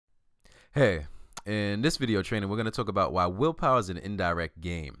Hey, in this video training, we're going to talk about why willpower is an indirect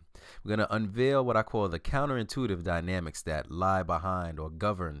game. We're going to unveil what I call the counterintuitive dynamics that lie behind or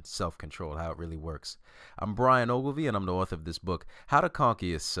govern self-control, how it really works. I'm Brian Ogilvy, and I'm the author of this book, How to Conquer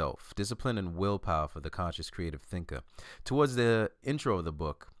Yourself, Discipline and Willpower for the Conscious Creative Thinker. Towards the intro of the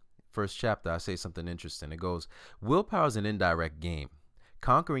book, first chapter, I say something interesting. It goes, willpower is an indirect game.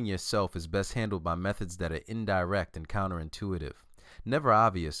 Conquering yourself is best handled by methods that are indirect and counterintuitive, never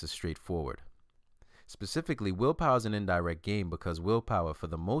obvious or straightforward. Specifically, willpower is an indirect game because willpower, for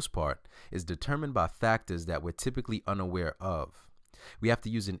the most part, is determined by factors that we're typically unaware of. We have to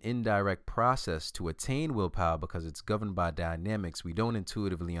use an indirect process to attain willpower because it's governed by dynamics we don't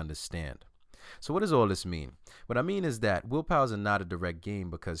intuitively understand. So what does all this mean? What I mean is that willpower is not a direct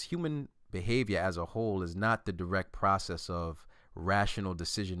game because human behavior as a whole is not the direct process of rational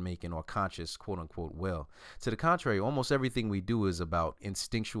decision making or conscious quote-unquote will. To the contrary, almost everything we do is about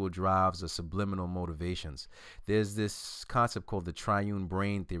instinctual drives or subliminal motivations. There's this concept called the triune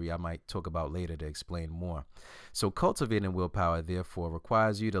brain theory I might talk about later to explain more. So cultivating willpower, therefore,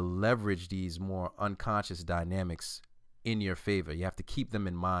 requires you to leverage these more unconscious dynamics in your favor. You have to keep them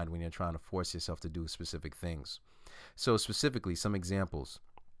in mind when you're trying to force yourself to do specific things. So specifically, some examples.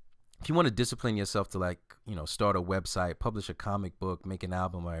 If you want to discipline yourself to start a website, publish a comic book, make an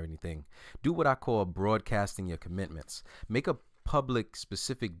album or anything, do what I call broadcasting your commitments. Make a public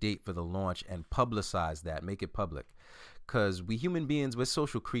specific date for the launch and publicize that. Make it public. Because we human beings, we're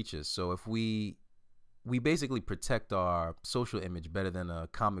social creatures. So if we basically protect our social image better than a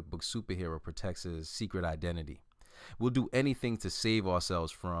comic book superhero protects his secret identity. We'll do anything to save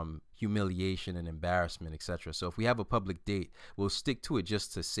ourselves from humiliation and embarrassment, etc. So if we have a public date, we'll stick to it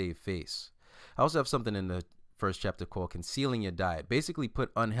just to save face. I also have something in the first chapter called concealing your diet. Basically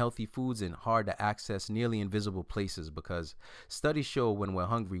put unhealthy foods in hard to access, nearly invisible places because studies show when we're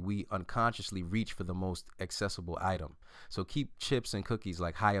hungry, we unconsciously reach for the most accessible item. So keep chips and cookies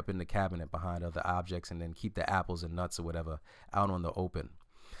like high up in the cabinet behind other objects, and then keep the apples and nuts or whatever out on the open.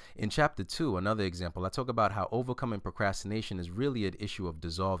 In chapter 2, another example, I talk about how overcoming procrastination is really an issue of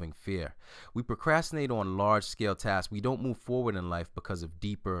dissolving fear. We procrastinate on large-scale tasks. We don't move forward in life because of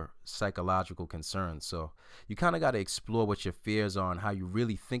deeper psychological concerns. So you kind of got to explore what your fears are and how you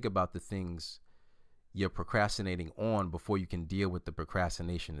really think about the things you're procrastinating on before you can deal with the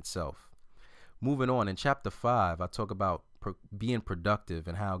procrastination itself. Moving on, in chapter 5, I talk about being productive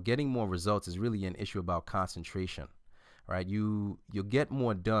and how getting more results is really an issue about concentration. Right, you'll get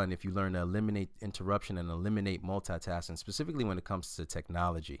more done if you learn to eliminate interruption and eliminate multitasking, specifically when it comes to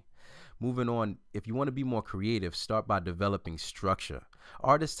technology. Moving on, if you want to be more creative, start by developing structure.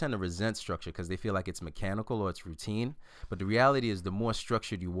 Artists tend to resent structure because they feel like it's mechanical or it's routine, but the reality is the more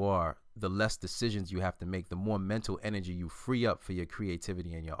structured you are, the less decisions you have to make, the more mental energy you free up for your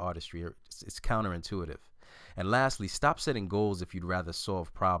creativity and your artistry. It's counterintuitive. And lastly, stop setting goals if you'd rather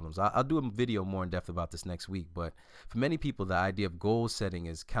solve problems. I'll do a video more in depth about this next week, but for many people, the idea of goal setting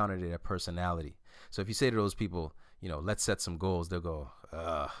is counter to their personality. So if you say to those people, let's set some goals, they'll go,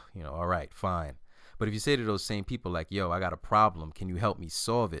 all right, fine. But if you say to those same people like, yo, I got a problem, can you help me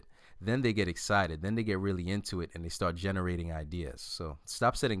solve it? Then they get excited, then they get really into it, and they start generating ideas. So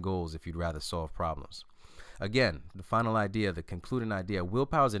stop setting goals if you'd rather solve problems. Again, the final idea, the concluding idea,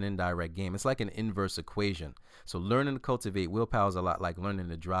 willpower is an indirect game. It's like an inverse equation. So learning to cultivate willpower is a lot like learning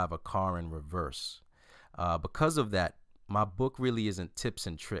to drive a car in reverse. Because of that, my book really isn't tips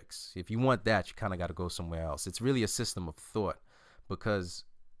and tricks. If you want that, you kind of got to go somewhere else. It's really a system of thought because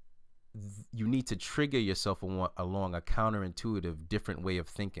you need to trigger yourself along a counterintuitive, different way of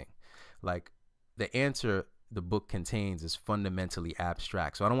thinking. Like the answer the book contains is fundamentally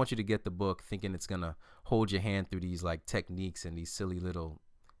abstract. So I don't want you to get the book thinking it's going to hold your hand through these like techniques and these silly little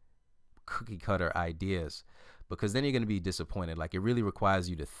cookie cutter ideas, because then you're going to be disappointed. Like it really requires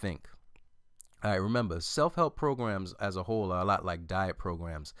you to think. All right, remember, self-help programs as a whole are a lot like diet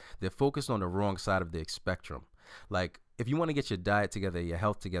programs. They're focused on the wrong side of the spectrum. Like if you want to get your diet together, your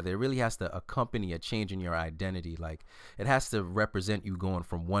health together, it really has to accompany a change in your identity. Like it has to represent you going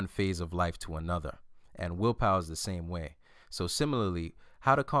from one phase of life to another. And willpower is the same way. So similarly,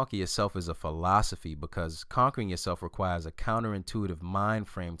 how to conquer yourself is a philosophy because conquering yourself requires a counterintuitive mind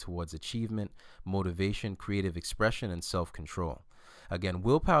frame towards achievement, motivation, creative expression, and self-control. Again,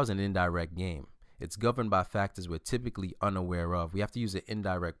 willpower is an indirect game. It's governed by factors we're typically unaware of. We have to use an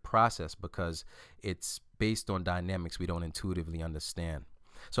indirect process because it's based on dynamics we don't intuitively understand.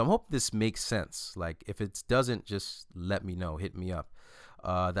 So I hope this makes sense. Like if it doesn't, just let me know, hit me up.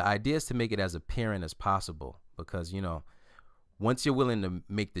 The idea is to make it as apparent as possible because, once you're willing to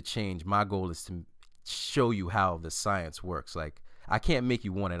make the change, my goal is to show you how the science works. Like I can't make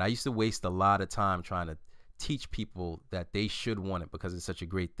you want it. I used to waste a lot of time trying to teach people that they should want it because it's such a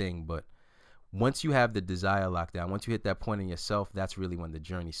great thing. But once you have the desire locked down, once you hit that point in yourself, that's really when the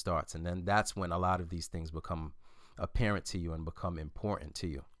journey starts. And then that's when a lot of these things become apparent to you and become important to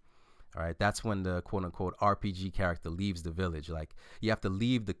you. All right, that's when the quote unquote RPG character leaves the village. Like, you have to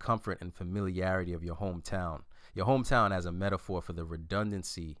leave the comfort and familiarity of your hometown. Your hometown as a metaphor for the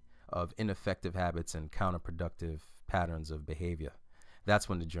redundancy of ineffective habits and counterproductive patterns of behavior. That's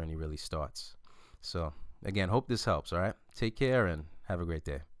when the journey really starts. So again, hope this helps. All right, take care and have a great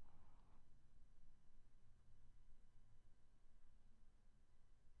day.